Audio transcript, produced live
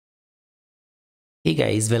Hey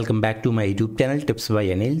guys, welcome back to my YouTube channel Tips by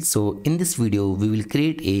Anil. So in this video, we will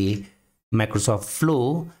create a Microsoft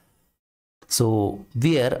flow. So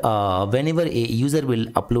where whenever a user will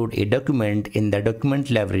upload a document in the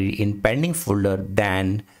document library in pending folder,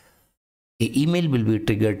 then a email will be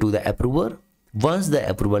triggered to the approver. Once the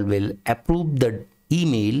approval will approve the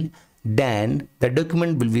email, then the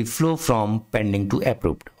document will be flow from pending to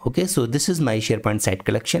approved. Okay, so this is my SharePoint site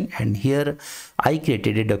collection, and here I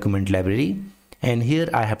created a document library. And here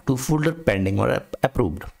I have two folder pending or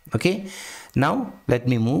approved. Okay, now let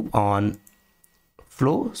me move on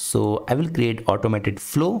flow. So I will create automated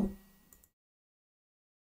flow.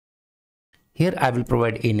 Here I will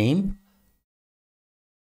provide a name,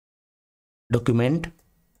 document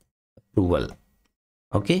approval.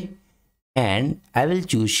 Okay, and I will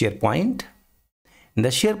choose SharePoint. In the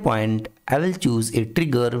SharePoint, I will choose a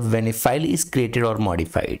trigger when a file is created or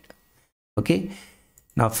modified. Okay,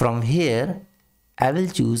 now from here I will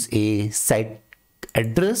choose a site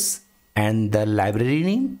address and the library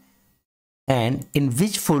name and in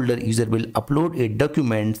which folder user will upload a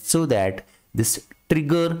document so that this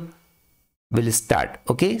trigger will start.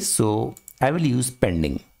 Okay, so I will use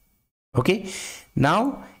pending. Okay,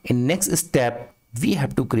 now in next step we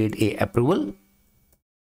have to create a approval.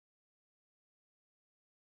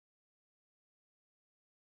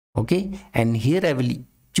 Okay, and here I will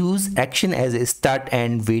choose action as a start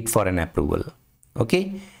and wait for an approval.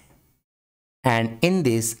 Okay, and in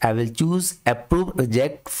this I will choose approve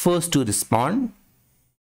reject first to respond,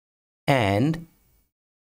 and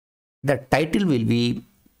the title will be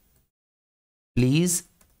please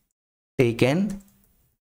take an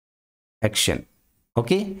action.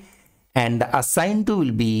 Okay, and the assigned to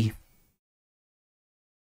will be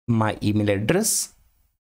my email address,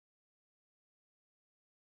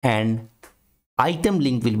 and item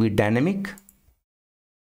link will be dynamic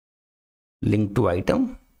link to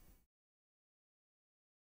item.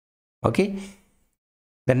 Okay,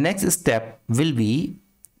 the next step will be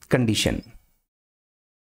condition.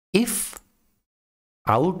 If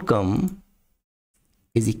outcome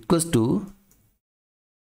is equals to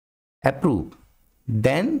approve,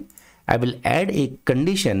 then I will add a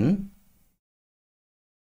condition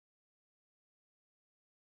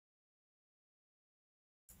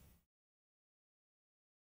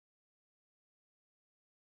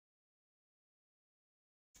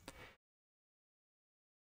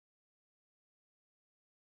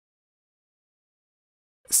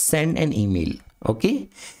send an email. Okay,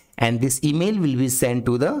 and this email will be sent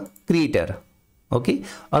to the creator, okay,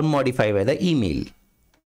 or modify by the email,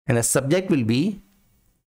 and the subject will be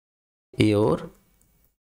your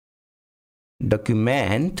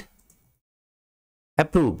document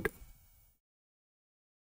approved,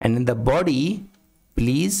 and in the body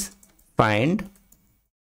please find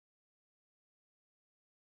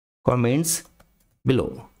comments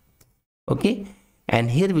below. Okay,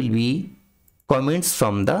 and here will be comments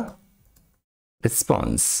from the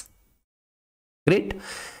response. Great.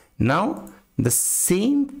 Now the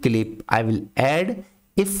same clip I will add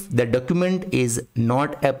if the document is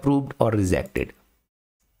not approved or rejected.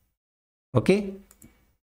 Okay,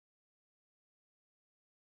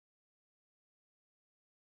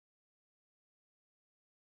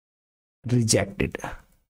 rejected.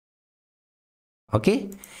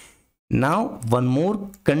 Okay, now one more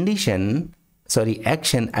condition, sorry,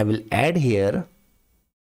 action I will add here.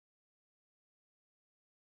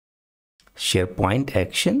 SharePoint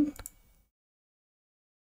action,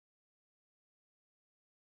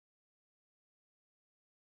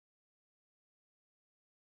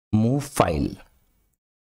 move file.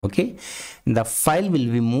 Okay, the file will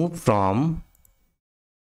be moved from,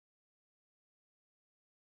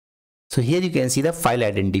 so here you can see the file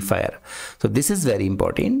identifier. So this is very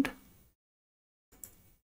important,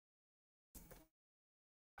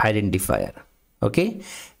 identifier. Okay,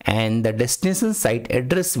 and the destination site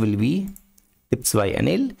address will be Tips by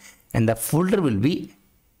Anil, and the folder will be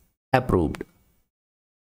approved.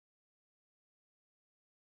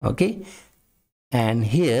 Okay, and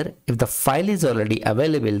here if the file is already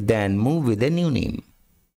available, then move with a new name.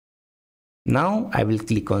 Now I will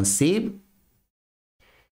click on save.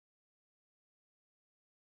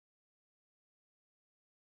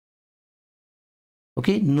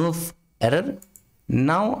 Okay, no error.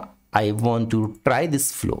 Now I want to try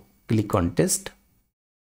this flow. Click on test,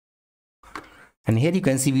 and here you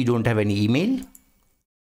can see we don't have any email.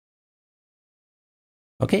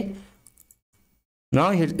 Okay,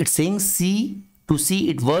 now here it's saying see to see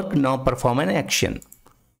it work, now perform an action.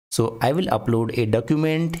 So I will upload a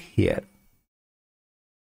document here.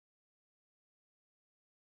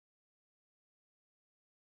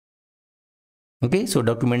 Okay, so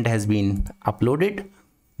document has been uploaded.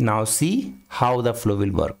 Now see how the flow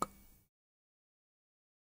will work.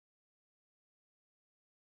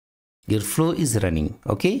 Your flow is running.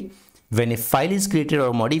 Okay, when a file is created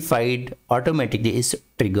or modified, automatically is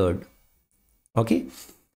triggered. Okay,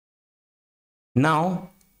 now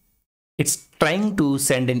it's trying to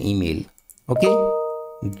send an email. Okay,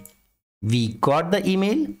 we got the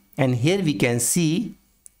email and here we can see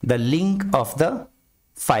the link of the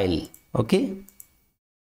file. Okay,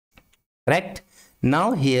 correct.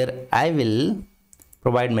 Now here I will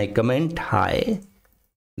provide my comment. Hi,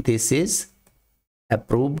 this is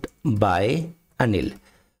approved by Anil.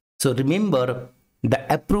 So remember, the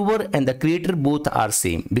approver and the creator both are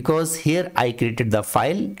same, because here I created the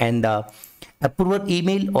file and the approver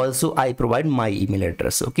email also I provide my email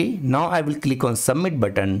address. Okay, now I will click on submit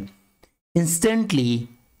button. Instantly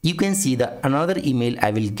you can see the another email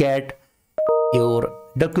I will get, your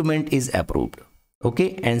document is approved.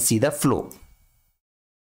 Okay, and see the flow.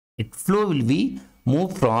 It flow will be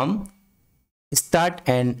moved from start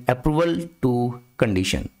and approval to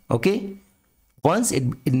condition. Okay, once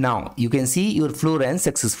now you can see your flow ran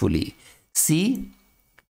successfully. See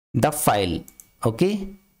the file. Okay,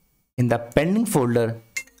 in the pending folder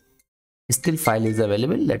still file is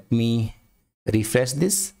available. Let me refresh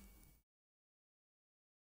this.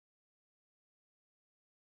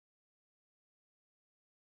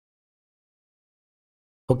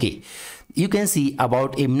 Okay, you can see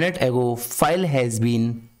about a minute ago file has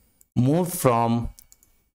been moved from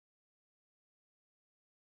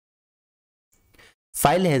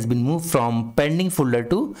pending folder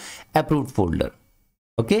to approved folder.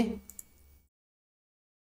 Okay,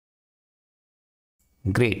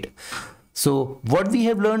 great. So what we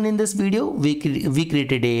have learned in this video, we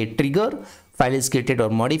created a trigger. File is created or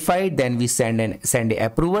modified, then we send a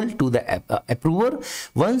approval to the approver.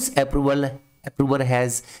 Once approver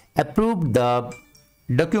has approved the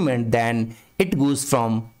document, then it goes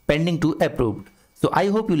from pending to approved. So I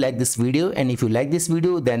hope you like this video, and if you like this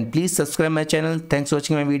video then please subscribe my channel. Thanks for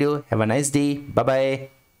watching my video. Have a nice day. Bye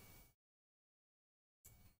bye.